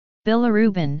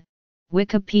Bilirubin,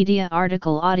 Wikipedia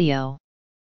article audio.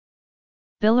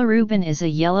 Bilirubin is a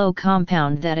yellow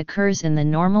compound that occurs in the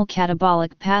normal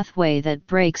catabolic pathway that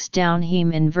breaks down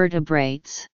heme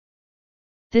invertebrates.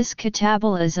 This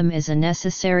catabolism is a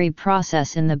necessary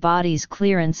process in the body's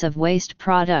clearance of waste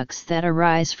products that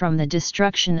arise from the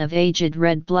destruction of aged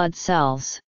red blood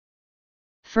cells.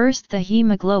 First, the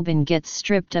hemoglobin gets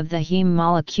stripped of the heme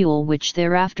molecule, which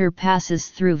thereafter passes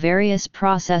through various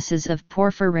processes of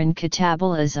porphyrin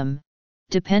catabolism,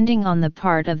 depending on the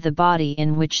part of the body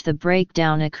in which the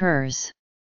breakdown occurs.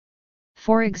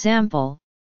 For example,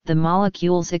 the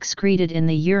molecules excreted in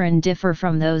the urine differ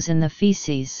from those in the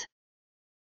feces.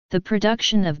 The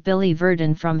production of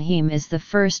biliverdin from heme is the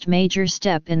first major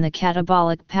step in the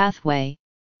catabolic pathway,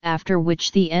 after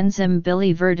which the enzyme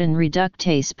biliverdin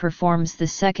reductase performs the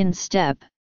second step,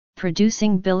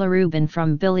 producing bilirubin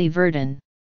from biliverdin.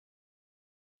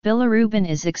 Bilirubin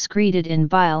is excreted in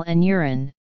bile and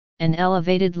urine, and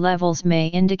elevated levels may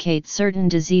indicate certain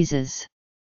diseases.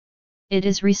 It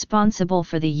is responsible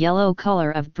for the yellow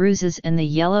color of bruises and the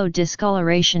yellow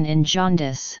discoloration in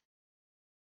jaundice.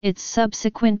 Its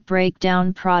subsequent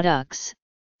breakdown products,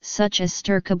 such as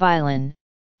stercobilin,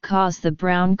 cause the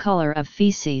brown color of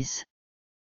feces.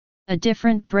 A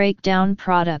different breakdown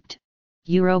product,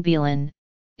 urobilin,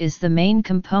 is the main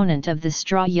component of the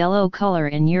straw yellow color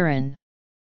in urine.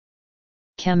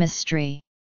 Chemistry.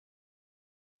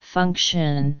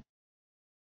 Function.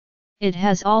 It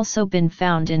has also been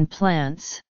found in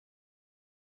plants.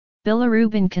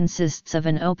 Bilirubin consists of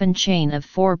an open chain of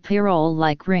 4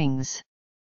 pyrrole-like rings.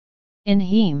 In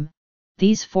heme,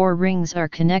 these 4 rings are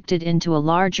connected into a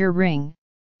larger ring,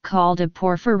 called a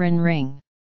porphyrin ring.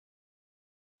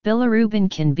 Bilirubin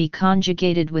can be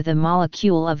conjugated with a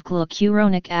molecule of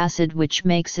glucuronic acid, which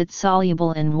makes it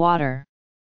soluble in water.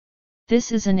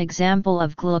 This is an example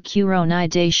of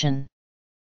glucuronidation.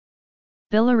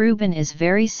 Bilirubin is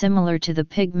very similar to the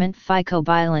pigment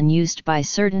phycobilin used by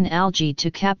certain algae to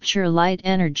capture light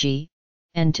energy,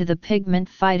 and to the pigment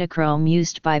phytochrome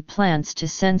used by plants to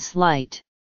sense light.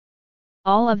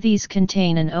 All of these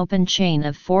contain an open chain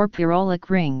of 4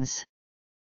 pyrrolic rings.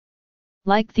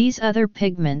 Like these other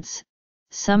pigments,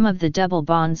 some of the double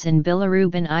bonds in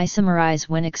bilirubin isomerize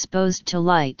when exposed to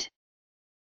light.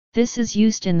 This is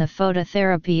used in the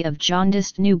phototherapy of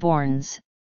jaundiced newborns.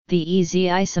 The EZ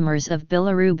isomers of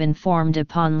bilirubin formed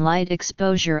upon light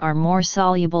exposure are more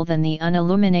soluble than the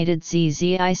unilluminated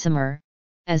ZZ isomer,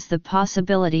 as the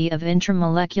possibility of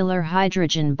intramolecular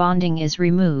hydrogen bonding is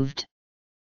removed.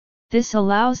 This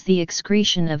allows the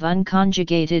excretion of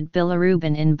unconjugated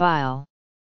bilirubin in bile.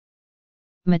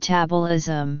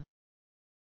 Metabolism.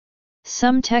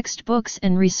 Some textbooks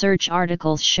and research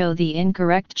articles show the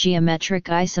incorrect geometric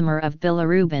isomer of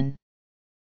bilirubin.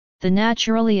 The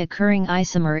naturally occurring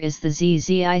isomer is the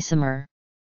ZZ isomer.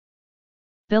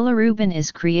 Bilirubin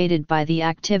is created by the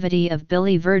activity of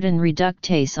biliverdin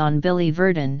reductase on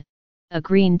biliverdin, a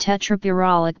green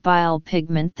tetrapyrrolic bile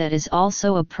pigment that is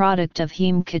also a product of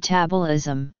heme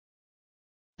catabolism.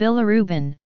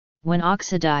 Bilirubin, when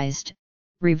oxidized,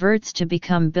 reverts to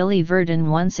become biliverdin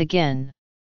once again.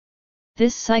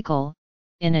 This cycle,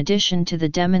 in addition to the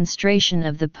demonstration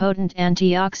of the potent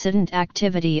antioxidant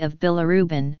activity of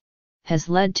bilirubin, has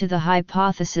led to the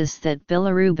hypothesis that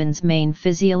bilirubin's main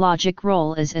physiologic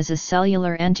role is as a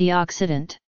cellular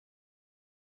antioxidant.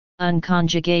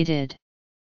 Unconjugated.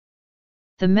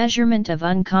 The measurement of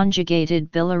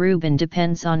unconjugated bilirubin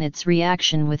depends on its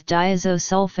reaction with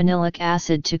diazosulfonilic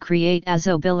acid to create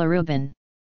azobilirubin.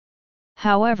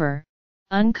 However,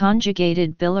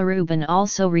 unconjugated bilirubin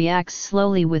also reacts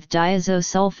slowly with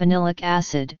diazosulfonilic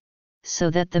acid,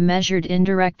 so that the measured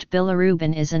indirect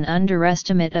bilirubin is an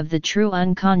underestimate of the true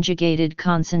unconjugated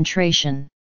concentration.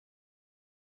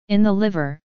 In the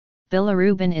liver,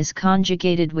 bilirubin is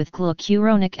conjugated with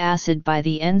glucuronic acid by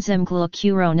the enzyme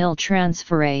glucuronil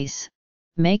transferase,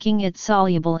 making it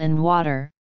soluble in water.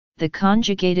 The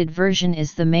conjugated version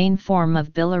is the main form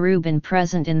of bilirubin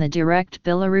present in the direct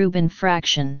bilirubin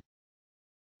fraction.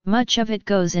 Much of it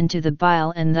goes into the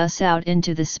bile and thus out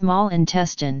into the small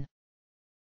intestine.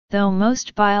 Though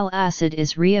most bile acid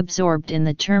is reabsorbed in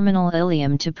the terminal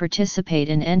ileum to participate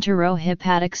in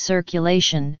enterohepatic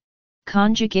circulation,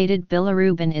 conjugated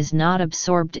bilirubin is not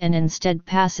absorbed and instead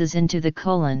passes into the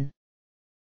colon.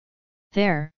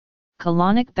 There,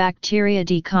 colonic bacteria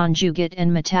deconjugate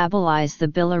and metabolize the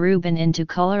bilirubin into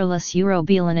colorless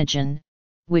urobilinogen,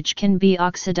 which can be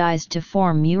oxidized to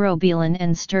form urobilin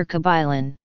and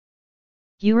stercobilin.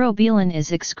 Urobilin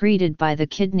is excreted by the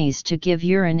kidneys to give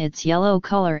urine its yellow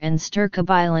color, and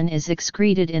stercobilin is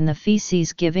excreted in the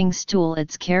feces, giving stool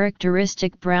its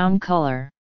characteristic brown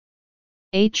color.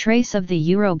 A trace of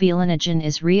the urobilinogen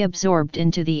is reabsorbed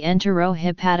into the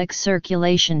enterohepatic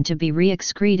circulation to be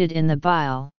re-excreted in the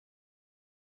bile.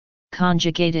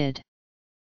 Conjugated.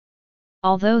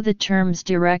 Although the terms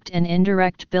direct and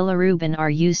indirect bilirubin are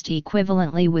used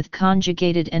equivalently with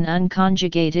conjugated and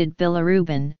unconjugated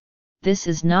bilirubin, this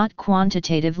is not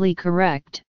quantitatively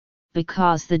correct,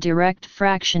 because the direct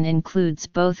fraction includes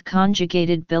both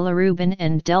conjugated bilirubin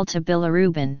and delta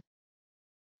bilirubin.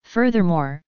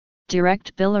 Furthermore,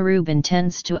 direct bilirubin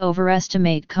tends to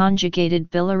overestimate conjugated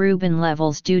bilirubin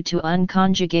levels due to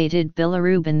unconjugated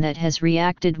bilirubin that has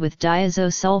reacted with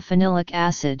diazosulfonilic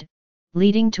acid,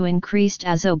 leading to increased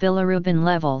azobilirubin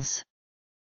levels.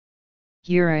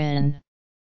 Urine.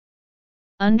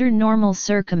 Under normal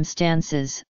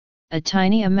circumstances, a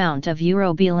tiny amount of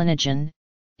urobilinogen,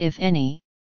 if any,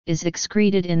 is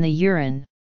excreted in the urine.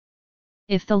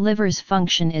 If the liver's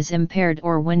function is impaired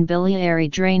or when biliary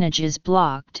drainage is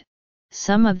blocked,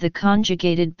 some of the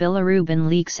conjugated bilirubin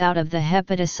leaks out of the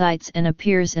hepatocytes and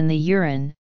appears in the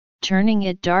urine, turning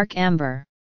it dark amber.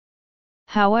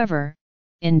 However,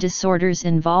 in disorders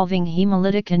involving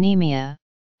hemolytic anemia,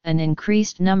 an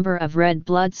increased number of red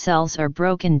blood cells are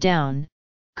broken down,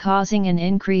 causing an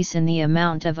increase in the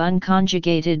amount of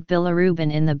unconjugated bilirubin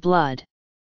in the blood.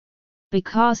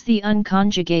 Because the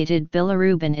unconjugated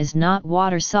bilirubin is not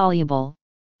water-soluble,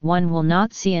 one will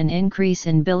not see an increase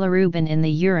in bilirubin in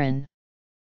the urine.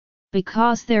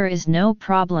 Because there is no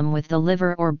problem with the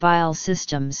liver or bile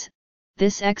systems,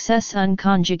 this excess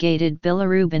unconjugated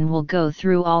bilirubin will go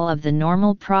through all of the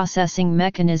normal processing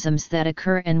mechanisms that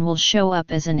occur and will show up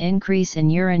as an increase in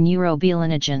urine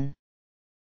urobilinogen.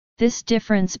 This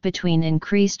difference between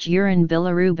increased urine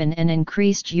bilirubin and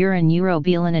increased urine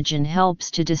urobilinogen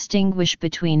helps to distinguish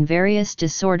between various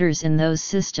disorders in those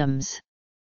systems.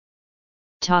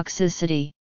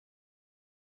 Toxicity.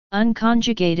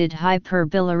 Unconjugated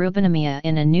hyperbilirubinemia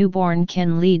in a newborn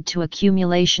can lead to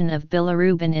accumulation of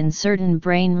bilirubin in certain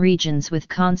brain regions with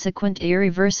consequent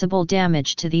irreversible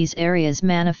damage to these areas,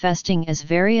 manifesting as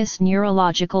various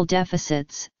neurological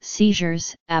deficits,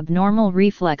 seizures, abnormal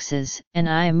reflexes, and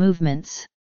eye movements.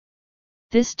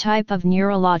 This type of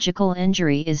neurological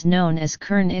injury is known as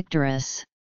Kern icterus.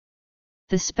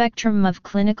 The spectrum of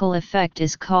clinical effect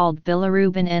is called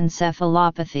bilirubin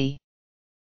encephalopathy.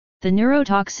 The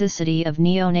neurotoxicity of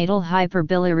neonatal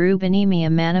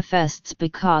hyperbilirubinemia manifests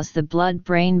because the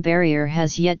blood-brain barrier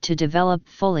has yet to develop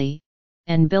fully,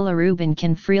 and bilirubin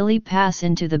can freely pass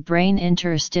into the brain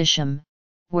interstitium,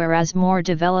 whereas more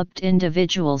developed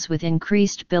individuals with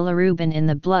increased bilirubin in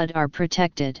the blood are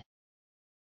protected.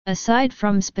 Aside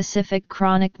from specific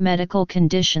chronic medical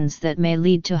conditions that may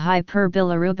lead to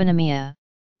hyperbilirubinemia,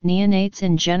 neonates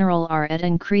in general are at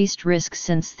increased risk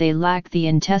since they lack the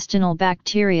intestinal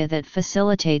bacteria that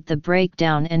facilitate the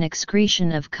breakdown and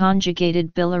excretion of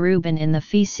conjugated bilirubin in the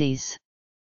feces.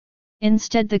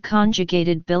 Instead, the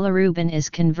conjugated bilirubin is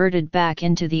converted back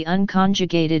into the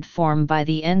unconjugated form by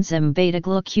the enzyme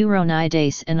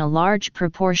beta-glucuronidase, and a large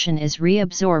proportion is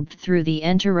reabsorbed through the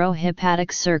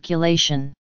enterohepatic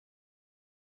circulation.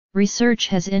 Research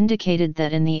has indicated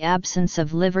that in the absence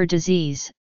of liver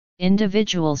disease,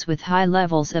 individuals with high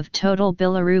levels of total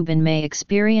bilirubin may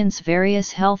experience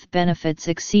various health benefits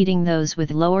exceeding those with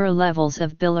lower levels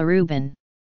of bilirubin.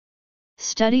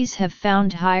 Studies have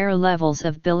found higher levels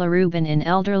of bilirubin in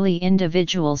elderly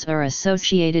individuals are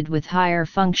associated with higher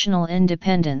functional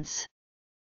independence.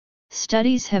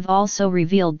 Studies have also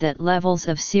revealed that levels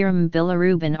of serum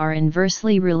bilirubin are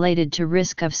inversely related to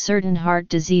risk of certain heart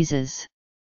diseases.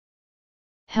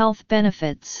 Health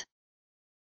benefits.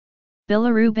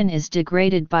 Bilirubin is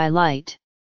degraded by light.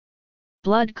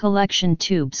 Blood collection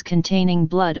tubes containing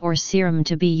blood or serum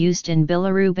to be used in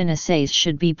bilirubin assays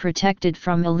should be protected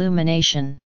from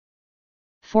illumination.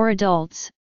 For adults,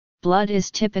 blood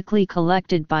is typically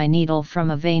collected by needle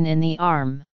from a vein in the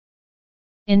arm.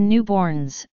 In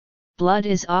newborns, blood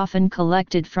is often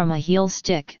collected from a heel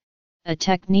stick, a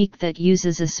technique that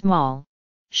uses a small,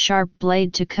 sharp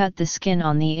blade to cut the skin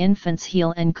on the infant's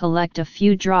heel and collect a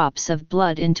few drops of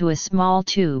blood into a small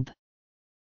tube.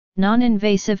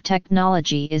 Non-invasive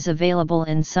technology is available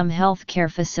in some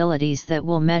healthcare facilities that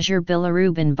will measure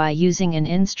bilirubin by using an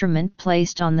instrument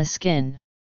placed on the skin.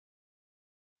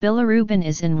 Bilirubin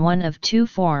is in one of two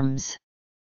forms.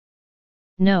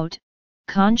 Note: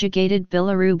 conjugated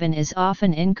bilirubin is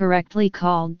often incorrectly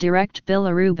called direct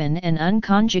bilirubin and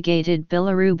unconjugated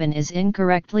bilirubin is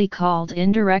incorrectly called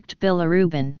indirect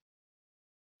bilirubin.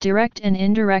 Direct and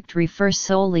indirect refer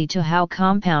solely to how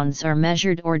compounds are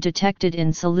measured or detected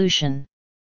in solution.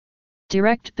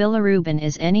 Direct bilirubin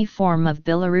is any form of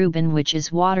bilirubin which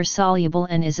is water-soluble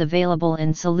and is available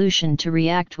in solution to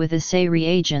react with assay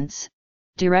reagents.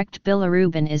 Direct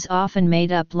bilirubin is often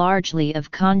made up largely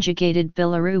of conjugated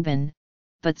bilirubin,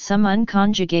 but some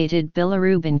unconjugated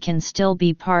bilirubin can still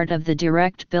be part of the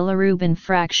direct bilirubin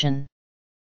fraction.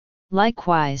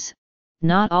 Likewise,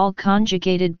 not all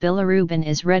conjugated bilirubin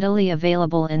is readily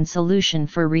available in solution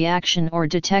for reaction or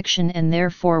detection and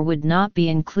therefore would not be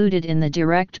included in the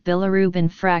direct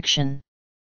bilirubin fraction.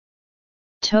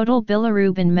 Total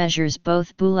bilirubin measures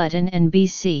both bulletin and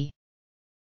BC.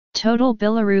 Total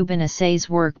bilirubin assays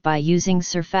work by using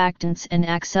surfactants and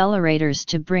accelerators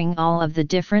to bring all of the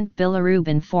different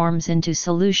bilirubin forms into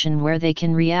solution where they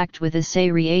can react with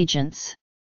assay reagents.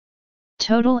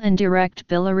 Total and direct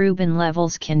bilirubin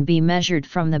levels can be measured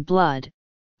from the blood,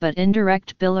 but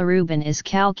indirect bilirubin is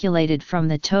calculated from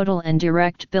the total and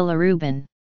direct bilirubin.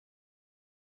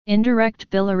 Indirect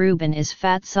bilirubin is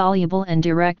fat-soluble and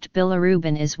direct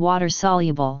bilirubin is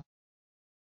water-soluble.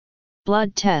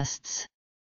 Blood tests.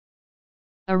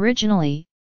 Originally,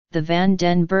 the van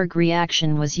den Berg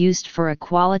reaction was used for a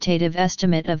qualitative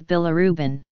estimate of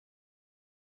bilirubin.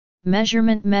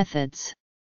 Measurement methods.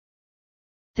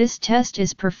 This test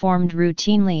is performed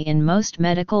routinely in most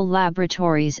medical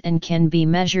laboratories and can be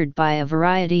measured by a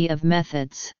variety of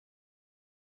methods.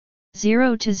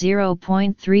 0 to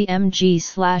 0.3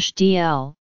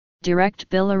 mg/dl, direct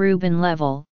bilirubin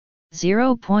level,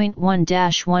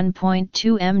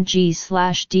 0.1-1.2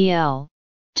 mg/dl,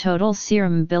 total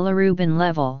serum bilirubin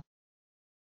level.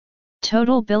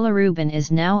 Total bilirubin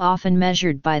is now often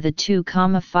measured by the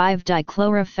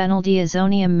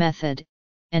 2,5-dichlorophenyldiazonium method,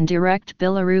 and direct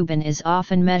bilirubin is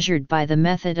often measured by the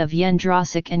method of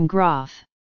Jędrosek and Graf.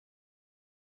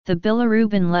 The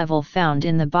bilirubin level found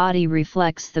in the body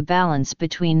reflects the balance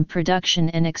between production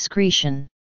and excretion.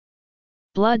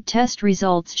 Blood test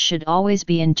results should always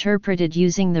be interpreted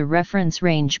using the reference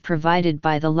range provided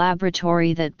by the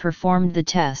laboratory that performed the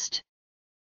test.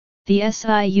 The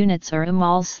SI units are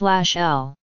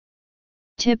mol/L.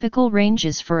 Typical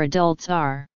ranges for adults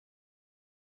are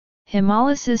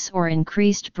hemolysis or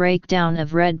increased breakdown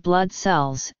of red blood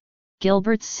cells,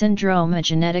 Gilbert's syndrome, a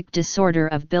genetic disorder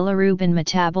of bilirubin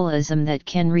metabolism that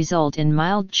can result in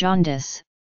mild jaundice,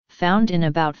 found in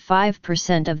about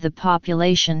 5% of the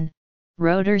population,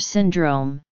 Roeder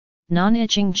syndrome,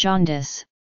 non-itching jaundice,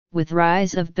 with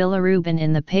rise of bilirubin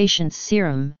in the patient's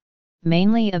serum,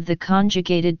 mainly of the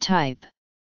conjugated type.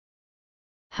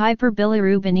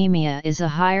 Hyperbilirubinemia is a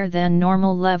higher than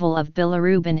normal level of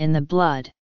bilirubin in the blood.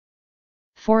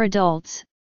 For adults,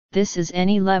 this is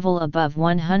any level above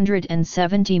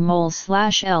 170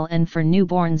 moles/L and for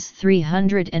newborns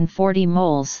 340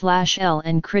 moles/L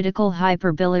and critical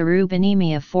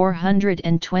hyperbilirubinemia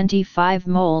 425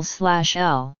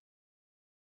 moles/L.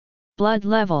 Blood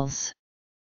levels.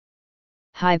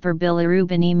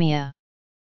 Hyperbilirubinemia.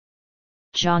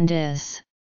 Jaundice.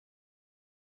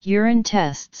 Urine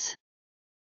tests.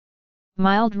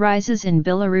 Mild rises in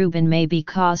bilirubin may be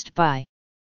caused by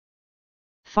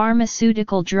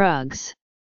pharmaceutical drugs.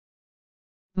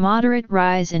 Moderate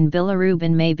rise in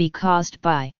bilirubin may be caused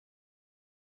by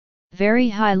very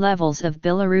high levels of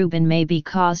bilirubin may be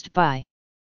caused by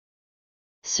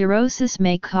cirrhosis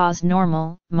may cause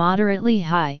normal, moderately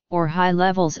high, or high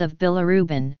levels of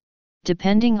bilirubin,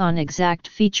 depending on exact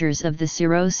features of the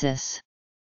cirrhosis.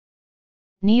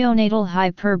 Neonatal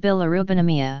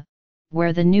hyperbilirubinemia,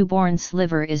 where the newborn's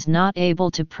liver is not able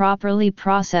to properly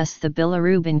process the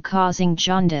bilirubin causing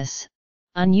jaundice,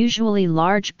 unusually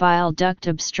large bile duct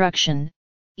obstruction,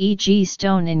 e.g.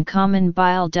 stone in common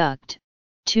bile duct,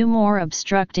 tumor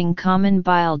obstructing common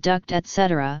bile duct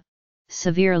etc.,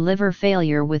 severe liver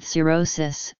failure with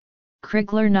cirrhosis,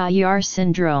 Crigler-Najjar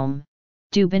syndrome,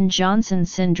 Dubin-Johnson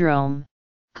syndrome,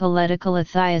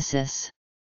 cholecystolithiasis.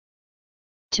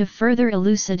 To further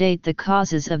elucidate the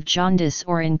causes of jaundice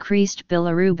or increased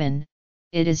bilirubin,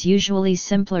 it is usually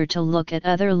simpler to look at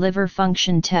other liver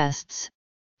function tests,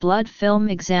 blood film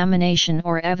examination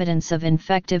or evidence of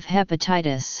infective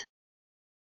hepatitis.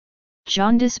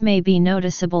 Jaundice may be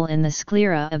noticeable in the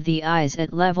sclera of the eyes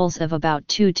at levels of about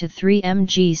 2 to 3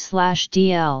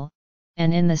 mg/dl,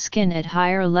 and in the skin at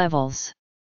higher levels.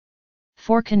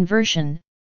 For conversion,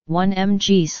 1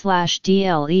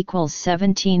 mg/dl equals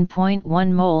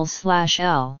 17.1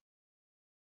 moles/L.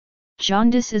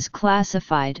 Jaundice is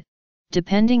classified,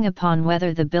 depending upon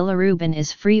whether the bilirubin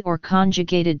is free or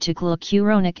conjugated to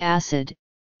glucuronic acid,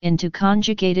 into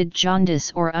conjugated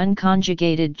jaundice or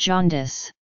unconjugated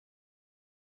jaundice.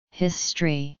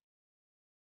 History.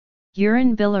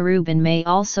 Urine bilirubin may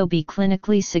also be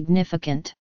clinically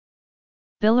significant.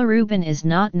 Bilirubin is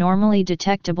not normally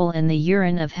detectable in the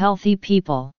urine of healthy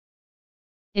people.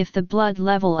 If the blood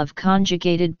level of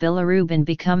conjugated bilirubin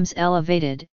becomes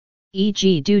elevated,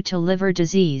 e.g. due to liver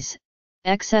disease,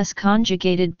 excess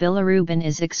conjugated bilirubin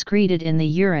is excreted in the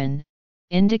urine,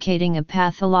 indicating a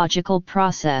pathological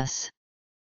process.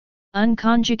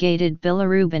 Unconjugated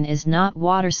bilirubin is not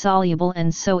water-soluble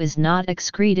and so is not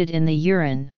excreted in the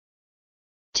urine.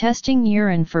 Testing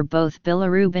urine for both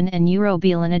bilirubin and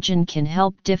urobilinogen can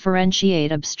help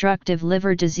differentiate obstructive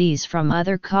liver disease from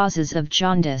other causes of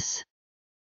jaundice.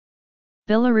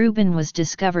 Bilirubin was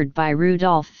discovered by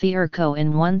Rudolf Virchow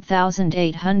in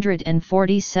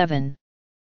 1847.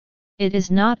 It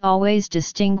is not always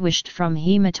distinguished from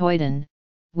hematoidin,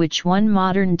 which one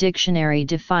modern dictionary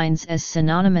defines as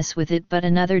synonymous with it but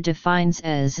another defines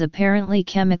as apparently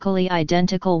chemically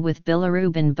identical with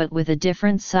bilirubin but with a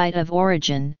different site of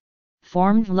origin,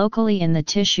 formed locally in the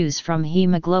tissues from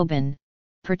hemoglobin,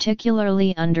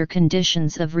 particularly under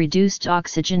conditions of reduced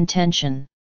oxygen tension.